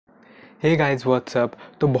Hey guys what's up.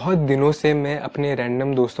 तो बहुत दिनों से मैं अपने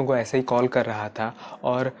रैंडम दोस्तों को ऐसे ही कॉल कर रहा था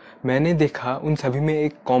और मैंने देखा उन सभी में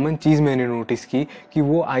एक कॉमन चीज़ मैंने नोटिस की कि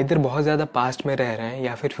वो आइदर बहुत ज़्यादा पास्ट में रह रहे हैं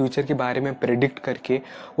या फिर फ्यूचर के बारे में प्रेडिक्ट करके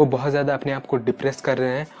वो बहुत ज़्यादा अपने आप को डिप्रेस कर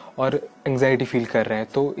रहे हैं और एंग्जाइटी फील कर रहे हैं।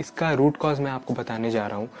 तो इसका रूट कॉज मैं आपको बताने जा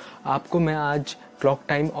रहा हूँ। आपको मैं आज क्लॉक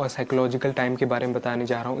टाइम और साइकोलॉजिकल टाइम के बारे में बताने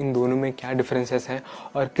जा रहा हूँ, इन दोनों में क्या डिफरेंसेस हैं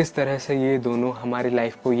और किस तरह से ये दोनों हमारी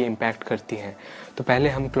लाइफ को ये इम्पैक्ट करती हैं। तो पहले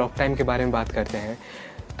हम क्लॉक टाइम के बारे में बात करते हैं।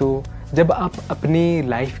 तो जब आप अपनी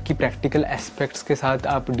लाइफ की प्रैक्टिकल एस्पेक्ट्स के साथ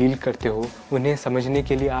आप डील करते हो, उन्हें समझने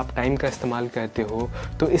के लिए आप टाइम का इस्तेमाल करते हो,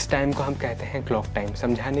 तो इस टाइम को हम कहते हैं क्लॉक टाइम।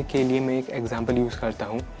 समझाने के लिए मैं एक एग्जांपल यूज़ करता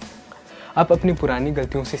हूँ। आप अपनी पुरानी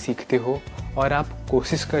गलतियों से सीखते हो और आप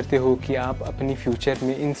कोशिश करते हो कि आप अपनी फ्यूचर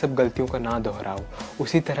में इन सब गलतियों का ना दोहराओ।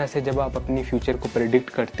 उसी तरह से जब आप अपनी फ्यूचर को प्रेडिक्ट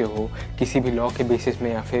करते हो किसी भी लॉ के बेसिस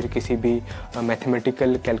में या फिर किसी भी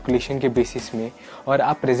मैथमेटिकल कैलकुलेशन के बेसिस में, और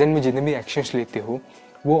आप प्रेजेंट में जितने भी एक्शंस लेते हो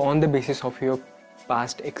वो on the basis of your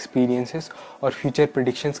past experiences और फ्यूचर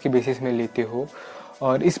प्रेडिक्शंस के बेसिस में लेते हो,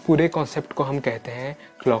 और इस पूरे कॉन्सेप्ट को हम कहते हैं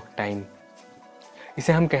क्लॉक टाइम।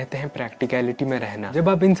 इसे हम कहते हैं प्रैक्टिकलिटी में रहना। जब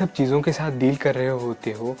आप इन सब चीज़ों के साथ डील कर रहे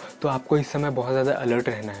होते हो तो आपको इस समय बहुत ज़्यादा अलर्ट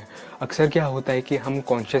रहना है। अक्सर क्या होता है कि हम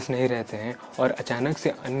कॉन्शियस नहीं रहते हैं और अचानक से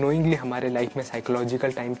अननोइंगली हमारे लाइफ में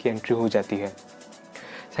साइकोलॉजिकल टाइम की एंट्री हो जाती है।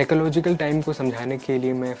 साइकोलॉजिकल टाइम को समझाने के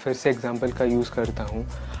लिए मैं फिर से एग्जांपल का यूज़ करता हूँ।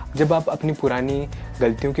 जब आप अपनी पुरानी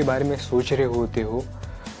गलतियों के बारे में सोच रहे होते हो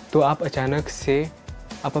तो आप अचानक से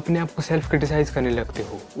आप अपने आप को सेल्फ क्रिटिसाइज़ करने लगते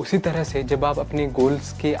हो। उसी तरह से जब आप अपने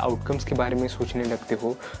गोल्स के आउटकम्स के बारे में सोचने लगते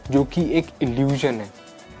हो, जो कि एक इल्यूजन है,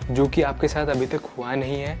 जो कि आपके साथ अभी तक हुआ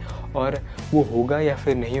नहीं है और वो होगा या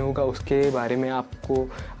फिर नहीं होगा उसके बारे में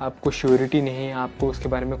आपको श्योरिटी नहीं है, आपको उसके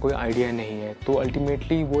बारे में कोई आइडिया नहीं है, तो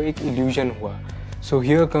अल्टीमेटली वो एक इल्यूजन हुआ। So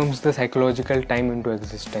here comes the psychological time into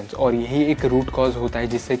existence, और यही एक रूट कॉज होता है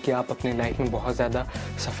जिससे कि आप अपने लाइफ में बहुत ज़्यादा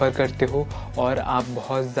सफ़र करते हो और आप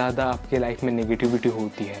बहुत ज़्यादा आपके लाइफ में नेगेटिविटी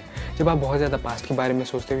होती है। जब आप बहुत ज़्यादा पास्ट के बारे में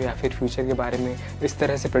सोचते हो या फिर फ्यूचर के बारे में इस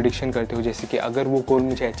तरह से प्रेडिक्शन करते हो, जैसे कि अगर वो गोल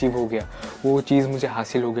मुझे अचीव हो गया, वो चीज़ मुझे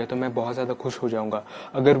हासिल हो गया तो मैं बहुत ज़्यादा खुश हो जाऊँगा।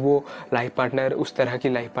 अगर वो लाइफ पार्टनर, उस तरह की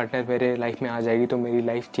लाइफ पार्टनर मेरे लाइफ में आ जाएगी तो मेरी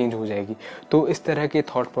लाइफ चेंज हो जाएगी। तो इस तरह के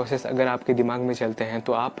थॉट प्रोसेस अगर आपके दिमाग में चलते हैं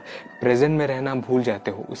तो आप प्रेजेंट में रहना भूल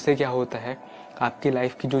जाते हो। उससे क्या होता है, आपकी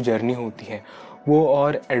लाइफ की जो जर्नी होती है वो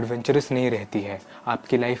और एडवेंचरस नहीं रहती है।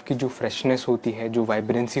 आपकी लाइफ की जो फ्रेशनेस होती है, जो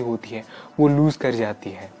वाइब्रेंसी होती है, वो लूज़ कर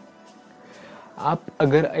जाती है। आप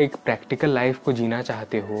अगर एक प्रैक्टिकल लाइफ को जीना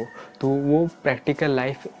चाहते हो तो वो प्रैक्टिकल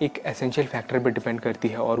लाइफ एक एसेंशियल फैक्टर पर डिपेंड करती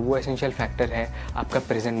है, और वो एसेंशियल फैक्टर है आपका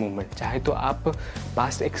प्रेजेंट मोमेंट। चाहे तो आप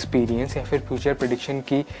पास्ट एक्सपीरियंस या फिर फ्यूचर प्रेडिक्शन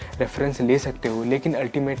की रेफरेंस ले सकते हो, लेकिन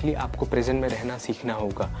अल्टीमेटली आपको प्रेजेंट में रहना सीखना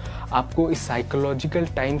होगा। आपको इस साइकोलॉजिकल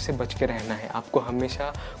टाइम से बच के रहना है, आपको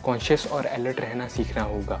हमेशा कॉन्शियस और अलर्ट रहना सीखना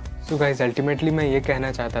होगा। सो गाइज, अल्टीमेटली मैं ये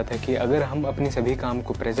कहना चाहता था कि अगर हम अपनी सभी काम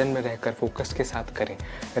को प्रेजेंट में रहकर फोकस के साथ करें,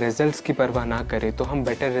 रिजल्ट्स की परवाह ना करें, तो हम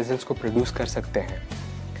बेटर रिजल्ट्स को प्रोड्यूस कर सकते हैं।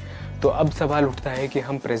 तो अब सवाल उठता है कि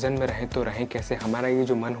हम प्रेजेंट में रहें तो रहें कैसे। हमारा ये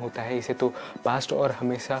जो मन होता है इसे तो पास्ट और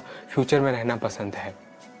हमेशा फ्यूचर में रहना पसंद है।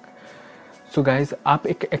 सो गाइज़, आप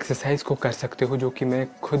एक एक्सरसाइज को कर सकते हो जो कि मैं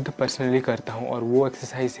खुद पर्सनली करता हूँ, और वो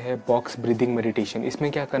एक्सरसाइज है बॉक्स ब्रीदिंग मेडिटेशन।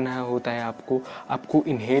 इसमें क्या करना है होता है, आपको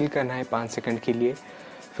इनहेल करना है 5 सेकंड के लिए,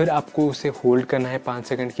 फिर आपको उसे होल्ड करना है 5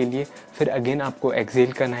 सेकंड के लिए, फिर अगेन आपको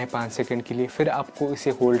एक्सहेल करना है 5 सेकंड के लिए, फिर आपको इसे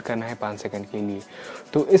होल्ड करना है 5 सेकंड के लिए।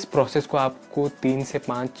 तो इस प्रोसेस को आपको 3 से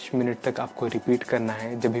 5 मिनट तक आपको रिपीट करना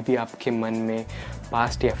है जब भी आपके मन में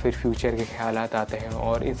पास्ट या फिर फ्यूचर के ख्यालात आते हैं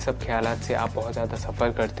और इन सब ख्यालात से आप बहुत ज़्यादा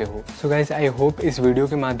सफ़र करते हो। सो गाइज़, आई होप इस वीडियो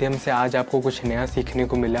के माध्यम से आज आपको कुछ नया सीखने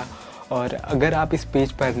को मिला, और अगर आप इस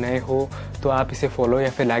पेज पर नए हो तो आप इसे फॉलो या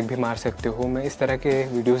फिर लाइक भी मार सकते हो। मैं इस तरह के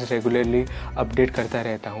वीडियोस रेगुलरली अपडेट करता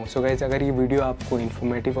रहता हूँ। सो गाइज़, अगर ये वीडियो आपको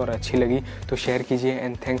इन्फॉर्मेटिव और अच्छी लगी तो शेयर कीजिए,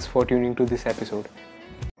 and thanks for tuning to this episode.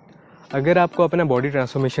 अगर आपको अपना बॉडी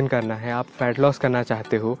ट्रांसफॉर्मेशन करना है, आप फैट लॉस करना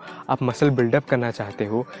चाहते हो, आप मसल बिल्डअप करना चाहते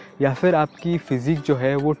हो, या फिर आपकी फ़िज़िक जो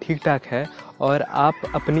है वो ठीक ठाक है और आप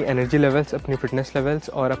अपनी एनर्जी लेवल्स, अपनी फिटनेस लेवल्स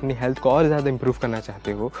और अपनी हेल्थ को और ज़्यादा इंप्रूव करना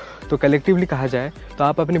चाहते हो, तो कलेक्टिवली कहा जाए तो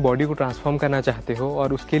आप अपनी बॉडी को ट्रांसफॉर्म करना चाहते हो,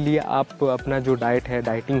 और उसके लिए आप अपना जो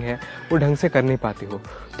डाइटिंग है वो ढंग से कर नहीं पाते हो।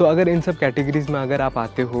 तो अगर इन सब कैटेगरीज़ में अगर आप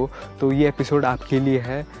आते हो तो ये एपिसोड आपके लिए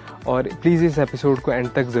है, और प्लीज़ इस एपिसोड को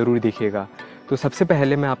एंड तक ज़रूर देखिएगा। तो सबसे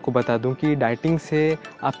पहले मैं आपको बता दूं कि डाइटिंग से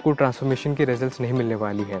आपको ट्रांसफॉर्मेशन के रिजल्ट्स नहीं मिलने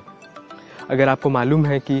वाली है। अगर आपको मालूम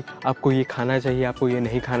है कि आपको ये खाना चाहिए, आपको ये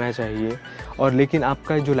नहीं खाना चाहिए, और लेकिन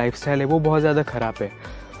आपका जो लाइफस्टाइल है वो बहुत ज़्यादा ख़राब है,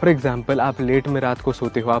 फॉर एग्ज़ाम्पल, आप लेट में रात को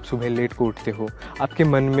सोते हो, आप सुबह लेट को उठते हो, आपके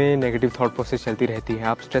मन में नेगेटिव थॉट प्रोसेस चलती रहती है,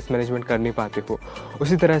 आप स्ट्रेस मैनेजमेंट कर नहीं पाते हो।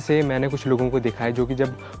 उसी तरह से मैंने कुछ लोगों को देखा है जो कि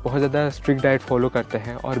जब बहुत ज़्यादा स्ट्रिक्ट डाइट फॉलो करते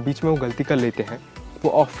हैं और बीच में वो गलती कर लेते हैं,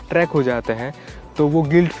 वो ऑफ ट्रैक हो जाते हैं, तो वो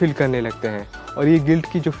गिल्ट फील करने लगते हैं। और ये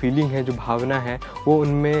गिल्ट की जो फीलिंग है, जो भावना है, वो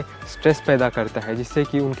उनमें स्ट्रेस पैदा करता है, जिससे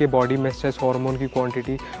कि उनके बॉडी में स्ट्रेस हार्मोन की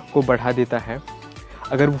क्वांटिटी को बढ़ा देता है।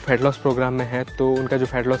 अगर वो फैट लॉस प्रोग्राम में है तो उनका जो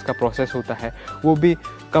फैट लॉस का प्रोसेस होता है वो भी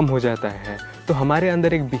कम हो जाता है। तो हमारे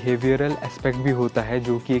अंदर एक बिहेवियरल एस्पेक्ट भी होता है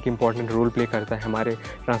जो कि एक इम्पॉर्टेंट रोल प्ले करता है हमारे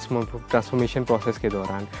ट्रांसफॉर्मेशन प्रोसेस के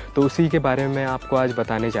दौरान। तो उसी के बारे में मैं आपको आज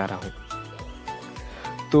बताने जा रहा हूँ।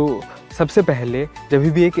 तो सबसे पहले जब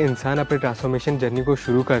भी एक इंसान अपने ट्रांसफॉर्मेशन जर्नी को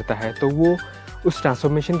शुरू करता है तो वो उस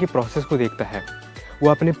ट्रांसफॉर्मेशन के प्रोसेस को देखता है। वो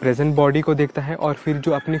अपने प्रेजेंट बॉडी को देखता है और फिर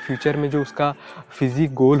जो अपने फ्यूचर में जो उसका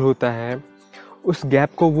फिजिक गोल होता है उस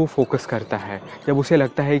गैप को वो फोकस करता है। जब उसे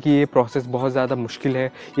लगता है कि ये प्रोसेस बहुत ज़्यादा मुश्किल है,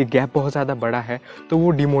 ये गैप बहुत ज़्यादा बड़ा है, तो वो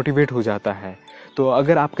डिमोटिवेट हो जाता है। तो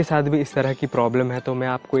अगर आपके साथ भी इस तरह की प्रॉब्लम है तो मैं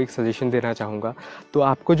आपको एक सजेशन देना चाहूँगा। तो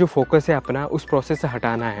आपको जो फोकस है अपना उस प्रोसेस से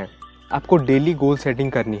हटाना है। आपको डेली गोल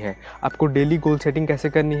सेटिंग करनी है। आपको डेली गोल सेटिंग कैसे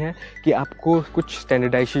करनी है कि आपको कुछ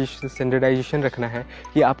स्टैंडर्डाइजेशन रखना है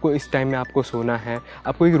कि आपको इस टाइम में आपको सोना है,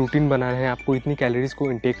 आपको एक रूटीन बनाना है, आपको इतनी कैलोरीज़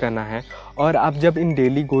को इनटेक करना है। और आप जब इन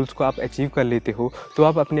डेली गोल्स को आप अचीव कर लेते हो तो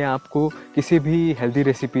आप अपने आप को किसी भी हेल्दी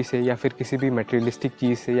रेसिपी से या फिर किसी भी मटेरियलिस्टिक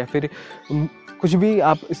चीज़ से या फिर कुछ भी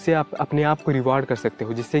आप इससे आप अपने आप को रिवॉर्ड कर सकते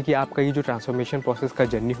हो, जिससे कि आपका ये जो ट्रांसफॉर्मेशन प्रोसेस का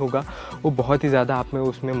जर्नी होगा वो बहुत ही ज़्यादा आप में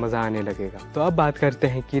उसमें मज़ा आने लगेगा। तो अब बात करते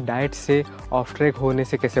हैं कि डाइट से ऑफ ट्रैक होने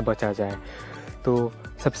से कैसे बचा जाए। तो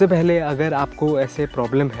सबसे पहले अगर आपको ऐसे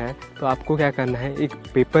प्रॉब्लम है तो आपको क्या करना है, एक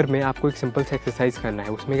पेपर में आपको एक सिंपल सा एक्सरसाइज करना है।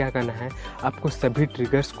 उसमें क्या करना है, आपको सभी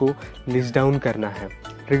ट्रिगर्स को लिस्ट डाउन करना है।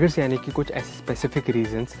 ट्रिगर्स यानी कि कुछ ऐसे स्पेसिफिक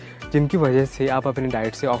रीजंस जिनकी वजह से आप अपने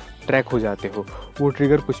डाइट से ऑफ ट्रैक हो जाते हो। वो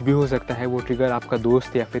ट्रिगर कुछ भी हो सकता है। वो ट्रिगर आपका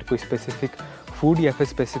दोस्त या फिर कोई स्पेसिफिक फूड या फिर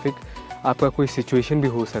स्पेसिफिक आपका कोई सिचुएशन भी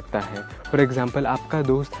हो सकता है। फॉर एग्ज़ाम्पल, आपका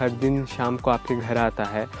दोस्त हर दिन शाम को आपके घर आता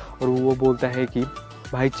है और वो बोलता है कि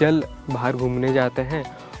भाई चल बाहर घूमने जाते हैं,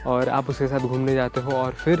 और आप उसके साथ घूमने जाते हो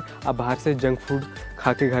और फिर आप बाहर से जंक फूड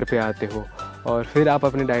खा के घर पे आते हो और फिर आप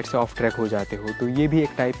अपने डाइट से ऑफ ट्रैक हो जाते हो। तो ये भी एक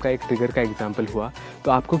टाइप का एक ट्रिगर का एग्जांपल हुआ।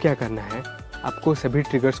 तो आपको क्या करना है, आपको सभी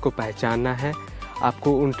ट्रिगर्स को पहचानना है।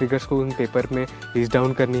 आपको उन ट्रिगर्स को उन पेपर में लिस्ट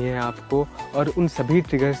डाउन करनी है आपको, और उन सभी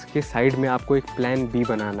ट्रिगर्स के साइड में आपको एक प्लान बी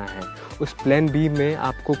बनाना है। उस प्लान बी में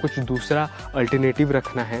आपको कुछ दूसरा अल्टरनेटिव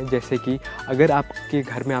रखना है। जैसे कि अगर आपके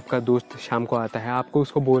घर में आपका दोस्त शाम को आता है, आपको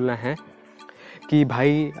उसको बोलना है कि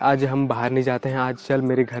भाई आज हम बाहर नहीं जाते हैं, आज चल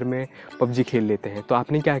मेरे घर में पबजी खेल लेते हैं। तो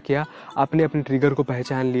आपने क्या किया, आपने अपने ट्रिगर को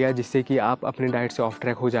पहचान लिया जिससे कि आप अपने डाइट से ऑफ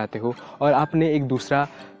ट्रैक हो जाते हो, और आपने एक दूसरा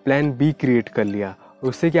प्लान बी क्रिएट कर लिया।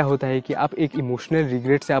 उससे क्या होता है कि आप एक इमोशनल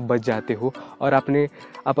रिग्रेट से आप बच जाते हो और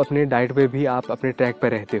आप अपने डाइट पे भी आप अपने ट्रैक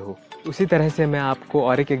पर रहते हो। उसी तरह से मैं आपको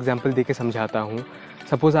और एक एग्जांपल देके समझाता हूँ।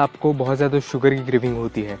 सपोज़ आपको बहुत ज़्यादा शुगर की क्रेविंग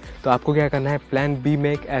होती है, तो आपको क्या करना है, प्लान बी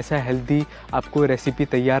में एक ऐसा हेल्दी आपको रेसिपी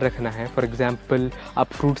तैयार रखना है। फॉर एग्जांपल, आप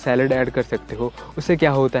फ्रूट सैलड ऐड कर सकते हो। उससे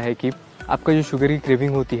क्या होता है कि आपका जो शुगर की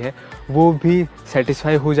क्रेविंग होती है वो भी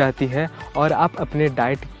सेटिस्फाई हो जाती है और आप अपने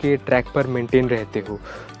डाइट के ट्रैक पर मेंटेन रहते हो।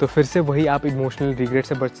 तो फिर से वही आप इमोशनल रिग्रेट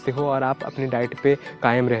से बचते हो और आप अपने डाइट पे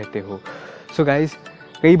कायम रहते हो। सो गाइज़,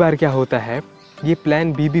 कई बार क्या होता है, ये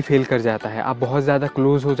प्लान बी भी फेल कर जाता है। आप बहुत ज़्यादा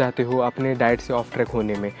क्लोज हो जाते हो अपने डाइट से ऑफ ट्रैक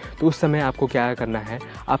होने में। तो उस समय आपको क्या करना है,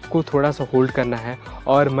 आपको थोड़ा सा होल्ड करना है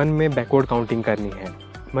और मन में बैकवर्ड काउंटिंग करनी है।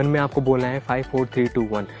 मन में आपको बोलना है 5 4 3 2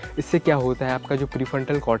 1। इससे क्या होता है, आपका जो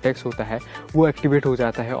प्रीफ्रंटल कॉर्टेक्स होता है वो एक्टिवेट हो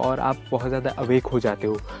जाता है और आप बहुत ज़्यादा अवेक हो जाते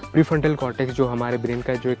हो। प्रीफ्रंटल कॉर्टेक्स जो हमारे ब्रेन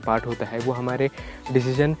का जो एक पार्ट होता है वो हमारे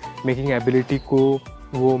डिसीजन मेकिंग एबिलिटी को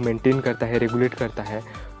वो मेंटेन करता है, रेगुलेट करता है।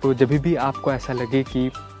 तो जब भी आपको ऐसा लगे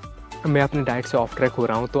कि मैं अपने डाइट से ऑफ ट्रैक हो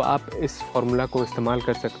रहा हूँ तो आप इस फार्मूला को इस्तेमाल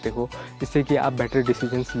कर सकते हो, जिससे कि आप बेटर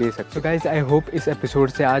डिसीजंस ले सकते हो। गाइज़, आई होप इस एपिसोड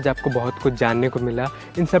से आज आपको बहुत कुछ जानने को मिला।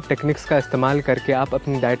 इन सब टेक्निक्स का इस्तेमाल करके आप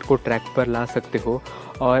अपनी डाइट को ट्रैक पर ला सकते हो।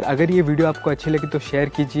 और अगर ये वीडियो आपको अच्छी लगी तो शेयर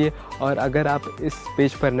कीजिए, और अगर आप इस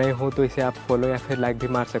पेज पर नए हो तो इसे आप फॉलो या फिर लाइक भी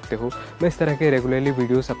मार सकते हो। मैं इस तरह के रेगुलरली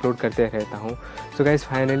वीडियोस अपलोड करते रहता हूँ। So guys,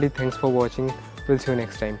 finally thanks for watching. Will see you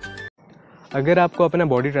next time. अगर आपको अपना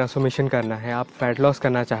बॉडी ट्रांसफॉर्मेशन करना है, आप फैट लॉस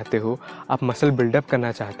करना चाहते हो, आप मसल बिल्डअप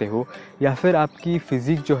करना चाहते हो, या फिर आपकी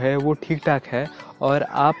फ़िज़िक जो है वो ठीक ठाक है और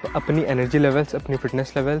आप अपनी एनर्जी लेवल्स, अपनी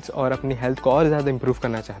फ़िटनेस लेवल्स और अपनी हेल्थ को और ज़्यादा इंप्रूव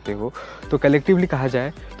करना चाहते हो, तो कलेक्टिवली कहा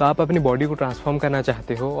जाए तो आप अपनी बॉडी को ट्रांसफॉर्म करना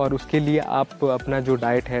चाहते हो और उसके लिए आप अपना जो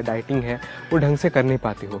डाइट है, डाइटिंग है, वो ढंग से कर नहीं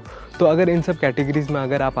पाते हो। तो अगर इन सब कैटेगरीज़ में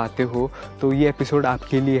अगर आप आते हो तो ये एपिसोड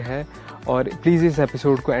आपके लिए है, और प्लीज़ इस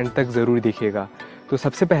एपिसोड को एंड तक ज़रूर देखिएगा। तो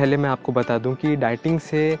सबसे पहले मैं आपको बता दूं कि डाइटिंग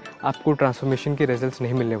से आपको ट्रांसफॉर्मेशन के रिजल्ट्स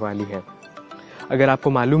नहीं मिलने वाली है। अगर आपको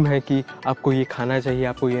मालूम है कि आपको ये खाना चाहिए,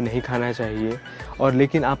 आपको ये नहीं खाना चाहिए, और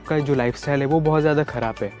लेकिन आपका जो लाइफस्टाइल है वो बहुत ज़्यादा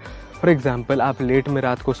ख़राब है। फॉर एग्ज़ाम्पल, आप लेट में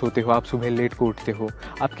रात को सोते हो, आप सुबह लेट को उठते हो,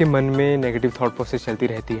 आपके मन में नेगेटिव थॉट प्रोसेस चलती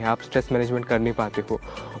रहती है, आप स्ट्रेस मैनेजमेंट कर नहीं पाते हो।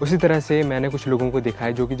 उसी तरह से मैंने कुछ लोगों को देखा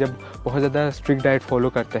है जो कि जब बहुत ज़्यादा स्ट्रिक्ट डाइट फॉलो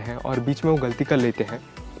करते हैं और बीच में वो गलती कर लेते हैं,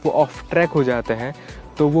 वो ऑफ ट्रैक हो जाते हैं,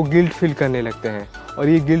 तो वो गिल्ट फील करने लगते हैं। और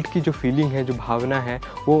ये गिल्ट की जो फीलिंग है, जो भावना है,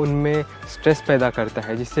 वो उनमें स्ट्रेस पैदा करता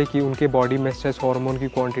है, जिससे कि उनके बॉडी में स्ट्रेस हार्मोन की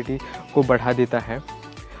क्वांटिटी को बढ़ा देता है।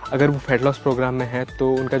 अगर वो फैट लॉस प्रोग्राम में है तो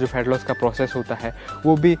उनका जो फैट लॉस का प्रोसेस होता है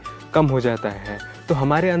वो भी कम हो जाता है। तो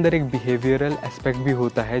हमारे अंदर एक बिहेवियरल एस्पेक्ट भी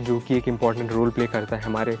होता है जो कि एक इम्पॉर्टेंट रोल प्ले करता है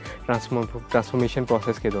हमारे ट्रांसफॉर्मेशन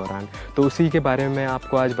प्रोसेस के दौरान। तो उसी के बारे में मैं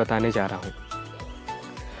आपको आज बताने जा रहा हूँ।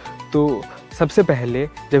 तो सबसे पहले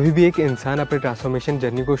जब भी एक इंसान अपने ट्रांसफॉर्मेशन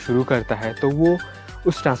जर्नी को शुरू करता है तो वो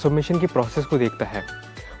उस ट्रांसफॉर्मेशन के प्रोसेस को देखता है।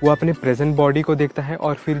 वो अपने प्रेजेंट बॉडी को देखता है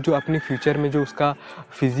और फिर जो अपने फ्यूचर में जो उसका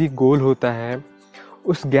फिजिक गोल होता है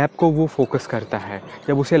उस गैप को वो फोकस करता है।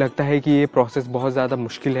 जब उसे लगता है कि ये प्रोसेस बहुत ज़्यादा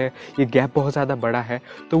मुश्किल है, ये गैप बहुत ज़्यादा बड़ा है,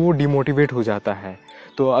 तो वो डिमोटिवेट हो जाता है।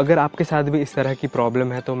 तो अगर आपके साथ भी इस तरह की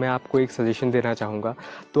प्रॉब्लम है तो मैं आपको एक सजेशन देना चाहूँगा।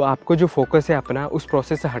 तो आपको जो फोकस है अपना उस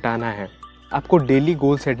प्रोसेस से हटाना है। आपको डेली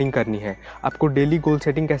गोल सेटिंग करनी है। आपको डेली गोल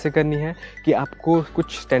सेटिंग कैसे करनी है कि आपको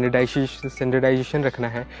कुछ स्टैंडर्डाइजेशन रखना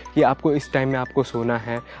है कि आपको इस टाइम में आपको सोना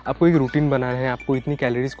है, आपको एक रूटीन बनाना है, आपको इतनी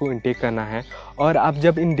कैलोरीज़ को इंटेक करना है। और आप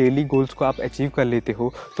जब इन डेली गोल्स को आप अचीव कर लेते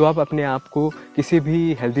हो तो आप अपने आप को किसी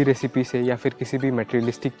भी हेल्दी रेसिपी से या फिर किसी भी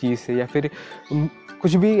मटेरियलिस्टिक चीज़ से या फिर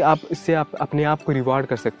कुछ भी आप इससे आप अपने आप को रिवॉर्ड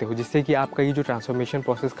कर सकते हो, जिससे कि आपका ये जो ट्रांसफॉर्मेशन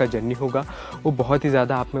प्रोसेस का जर्नी होगा वो बहुत ही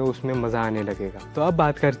ज़्यादा आप में उसमें मज़ा आने लगेगा। तो अब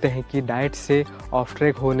बात करते हैं कि डाइट से ऑफ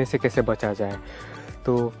ट्रैक होने से कैसे बचा जाए।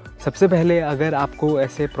 तो सबसे पहले अगर आपको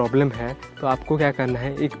ऐसे प्रॉब्लम है तो आपको क्या करना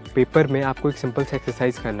है, एक पेपर में आपको एक सिंपल सा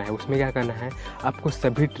एक्सरसाइज करना है। उसमें क्या करना है, आपको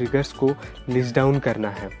सभी ट्रिगर्स को लिस्ट डाउन करना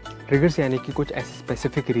है। ट्रिगर्स यानी कि कुछ ऐसे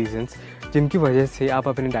स्पेसिफिक रीजंस जिनकी वजह से आप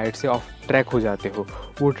अपने डाइट से ऑफ ट्रैक हो जाते हो।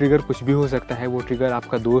 वो ट्रिगर कुछ भी हो सकता है। वो ट्रिगर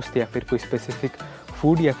आपका दोस्त या फिर कोई स्पेसिफिक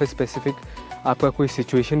फूड या फिर स्पेसिफिक आपका कोई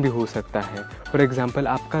सिचुएशन भी हो सकता है। फॉर एग्ज़ाम्पल,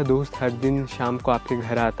 आपका दोस्त हर दिन शाम को आपके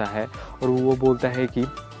घर आता है और वो बोलता है कि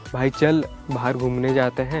भाई चल बाहर घूमने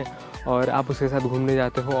जाते हैं, और आप उसके साथ घूमने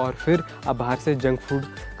जाते हो और फिर आप बाहर से जंक फूड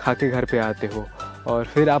खा के घर पे आते हो और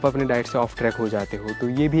फिर आप अपने डाइट से ऑफ ट्रैक हो जाते हो। तो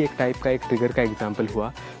ये भी एक टाइप का एक ट्रिगर का एग्जांपल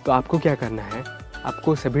हुआ। तो आपको क्या करना है,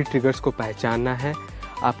 आपको सभी ट्रिगर्स को पहचानना है।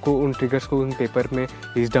 आपको उन ट्रिगर्स को उन पेपर में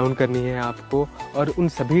लिस्ट डाउन करनी है आपको, और उन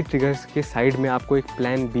सभी ट्रिगर्स के साइड में आपको एक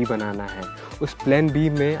प्लान बी बनाना है। उस प्लान बी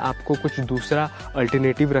में आपको कुछ दूसरा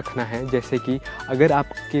अल्टरनेटिव रखना है। जैसे कि अगर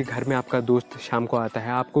आपके घर में आपका दोस्त शाम को आता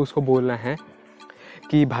है, आपको उसको बोलना है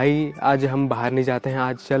कि भाई आज हम बाहर नहीं जाते हैं,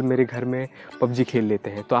 आज चल मेरे घर में पबजी खेल लेते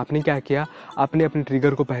हैं। तो आपने क्या किया, आपने अपने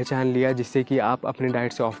ट्रिगर को पहचान लिया जिससे कि आप अपने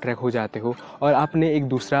डाइट से ऑफ ट्रैक हो जाते हो, और आपने एक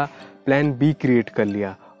दूसरा प्लान बी क्रिएट कर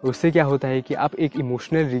लिया। उससे क्या होता है कि आप एक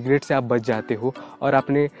इमोशनल रिग्रेट से आप बच जाते हो और आप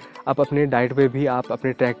अपने डाइट पे भी आप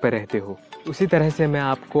अपने ट्रैक पर रहते हो। उसी तरह से मैं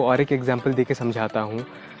आपको और एक एग्जांपल देके समझाता हूँ।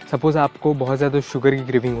 सपोज़ आपको बहुत ज़्यादा शुगर की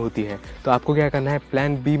क्रेविंग होती है, तो आपको क्या करना है,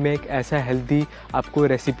 प्लान बी में एक ऐसा हेल्दी आपको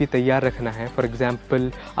रेसिपी तैयार रखना है। फॉर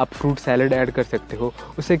एग्जांपल, आप फ्रूट सैलड ऐड कर सकते हो।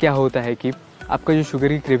 उससे क्या होता है कि आपका जो शुगर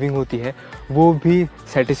की क्रेविंग होती है वो भी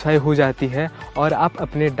सेटिस्फाई हो जाती है और आप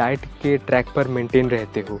अपने डाइट के ट्रैक पर मेंटेन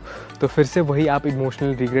रहते हो। तो फिर से वही आप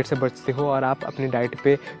इमोशनल रिग्रेट से बचते हो और आप अपने डाइट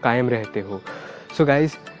पे कायम रहते हो। सो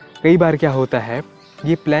गाइज़, कई बार क्या होता है,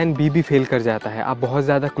 ये प्लान बी भी फेल कर जाता है। आप बहुत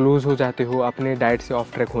ज़्यादा क्लोज हो जाते हो अपने डाइट से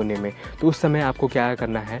ऑफ ट्रैक होने में। तो उस समय आपको क्या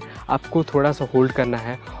करना है, आपको थोड़ा सा होल्ड करना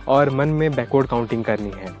है और मन में बैकवर्ड काउंटिंग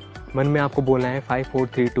करनी है। मन में आपको बोलना है 5 4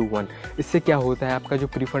 3 2 1। इससे क्या होता है, आपका जो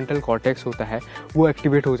प्रीफ्रंटल कॉर्टेक्स होता है वो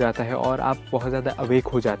एक्टिवेट हो जाता है और आप बहुत ज़्यादा अवेक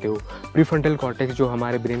हो जाते हो। प्रीफ्रंटल कॉर्टेक्स जो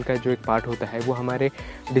हमारे ब्रेन का जो एक पार्ट होता है वो हमारे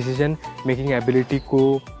डिसीजन मेकिंग एबिलिटी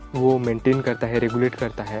को वो मेंटेन करता है, रेगुलेट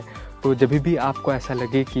करता है। तो जब भी आपको ऐसा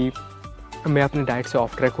लगे कि मैं अपने डाइट से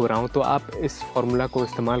ऑफ ट्रैक हो रहा हूँ तो आप इस फार्मूला को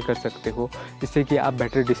इस्तेमाल कर सकते हो, जिससे कि आप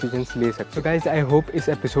बेटर डिसीजंस ले सकते हो। गाइज़, आई होप इस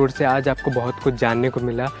एपिसोड से आज आपको बहुत कुछ जानने को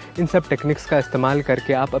मिला। इन सब टेक्निक्स का इस्तेमाल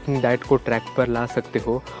करके आप अपनी डाइट को ट्रैक पर ला सकते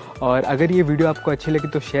हो। और अगर ये वीडियो आपको अच्छी लगी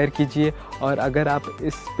तो शेयर कीजिए, और अगर आप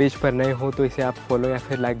इस पेज पर नए हो तो इसे आप फॉलो या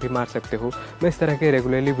फिर लाइक भी मार सकते हो। मैं इस तरह के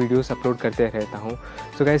रेगुलरली वीडियोज़ अपलोड करते रहता हूँ।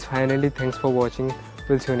 So guys, finally thanks for watching.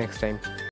 Will see you next time.